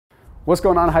What's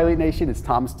going on, HYLETE Nation? It's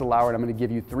Thomas DeLauer, and I'm going to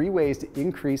give you 3 ways to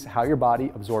increase how your body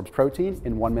absorbs protein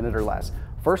in 1 minute or less.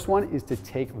 First one is to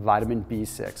take vitamin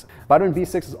B6. Vitamin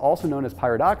B6 is also known as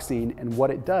pyridoxine, and what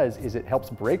it does is it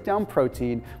helps break down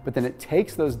protein, but then it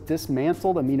takes those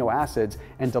dismantled amino acids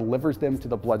and delivers them to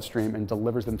the bloodstream and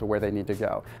delivers them to where they need to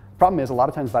go. Problem is, a lot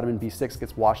of times vitamin B6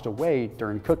 gets washed away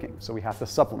during cooking, so we have to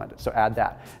supplement it, so add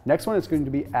that. Next one is going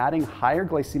to be adding higher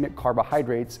glycemic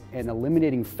carbohydrates and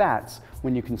eliminating fats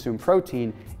when you consume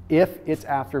protein if it's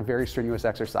after very strenuous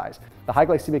exercise. The high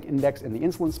glycemic index and the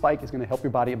insulin spike is going to help your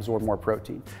body absorb more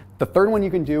protein. The third one you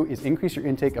can do is increase your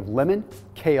intake of lemon,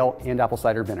 kale, and apple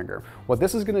cider vinegar. What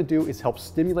this is going to do is help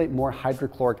stimulate more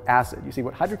hydrochloric acid. You see,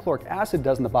 what hydrochloric acid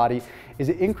does in the body is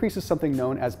it increases something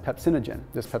known as pepsinogen.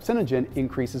 This pepsinogen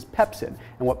increases pepsin.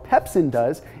 And what pepsin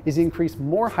does is increase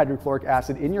more hydrochloric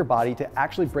acid in your body to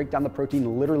actually break down the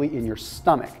protein literally in your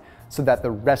stomach, so that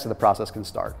the rest of the process can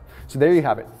start. So there you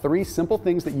have it, 3 simple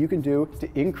things that you can do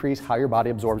to increase how your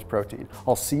body absorbs protein.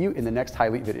 I'll see you in the next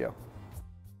HYLETE video.